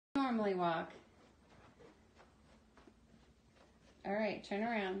normally walk. All right, turn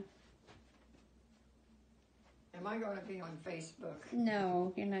around. Am I going to be on Facebook?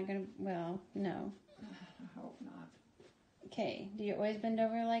 No, you're not going to, well, no. I hope not. Okay, do you always bend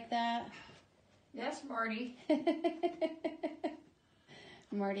over like that? Yes, Marty.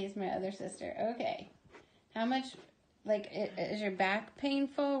 Marty is my other sister. Okay. How much, like, is your back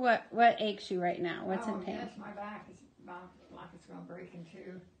painful? What aches you right now? What's in pain? Yes, my back is about like it's going to break in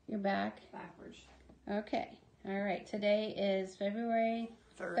two. Your back? Backwards. Okay. All right. Today is February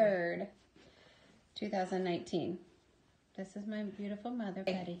 3rd, 2019. This is my beautiful mother,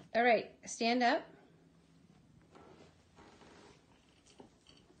 Betty. All right. Stand up.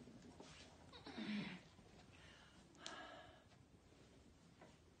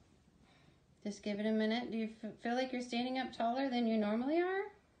 Just give it a minute. Do you feel like you're standing up taller than you normally are?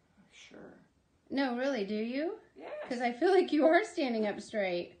 Sure. No, really, do you? Yes. Because I feel like you are standing up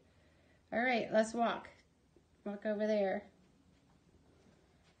straight. All right, let's walk. Walk over there.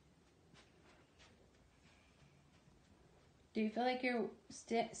 Do you feel like you're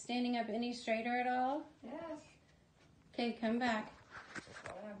standing up any straighter at all? Yes. Okay, come back.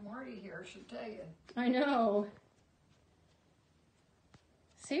 I have Marty here, she'll tell you. I know.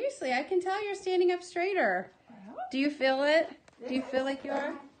 Seriously, I can tell you're standing up straighter. Well, Do you feel it? Do you feel like you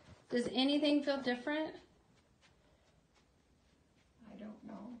are? Does anything feel different? I don't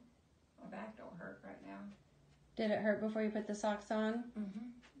know. My back don't hurt right now. Did it hurt before you put the socks on? Mm-hmm.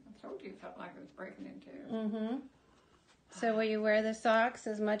 I told you it felt like it was breaking in two. Mm-hmm. So will you wear the socks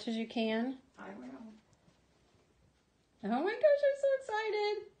as much as you can? I will. Oh my gosh, I'm so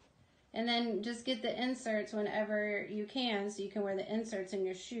excited. And then just get the inserts whenever you can so you can wear the inserts in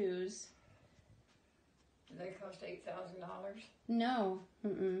your shoes. Do they cost $8,000? No.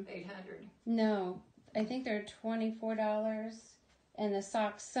 Mm-mm. $800. No. I think they're $24. And the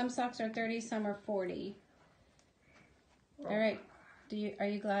socks, some socks are $30, some are $40. All right. Are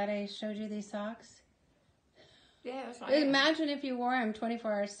you glad I showed you these socks? Yes, I am. Imagine if you wore them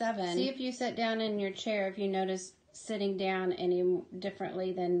 24/7. See if you sit down in your chair, if you notice sitting down any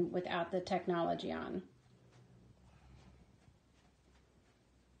differently than without the technology on.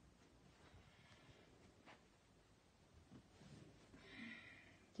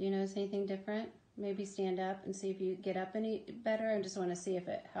 Do you notice anything different? Maybe stand up and see if you get up any better. I just want to see if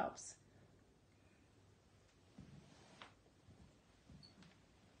it helps.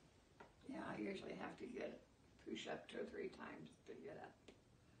 Yeah, I usually have to push up 2 or 3 times to get up.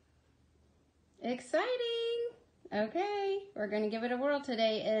 Exciting! Okay, we're going to give it a whirl.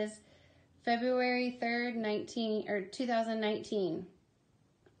 Today is February 3rd, 2019.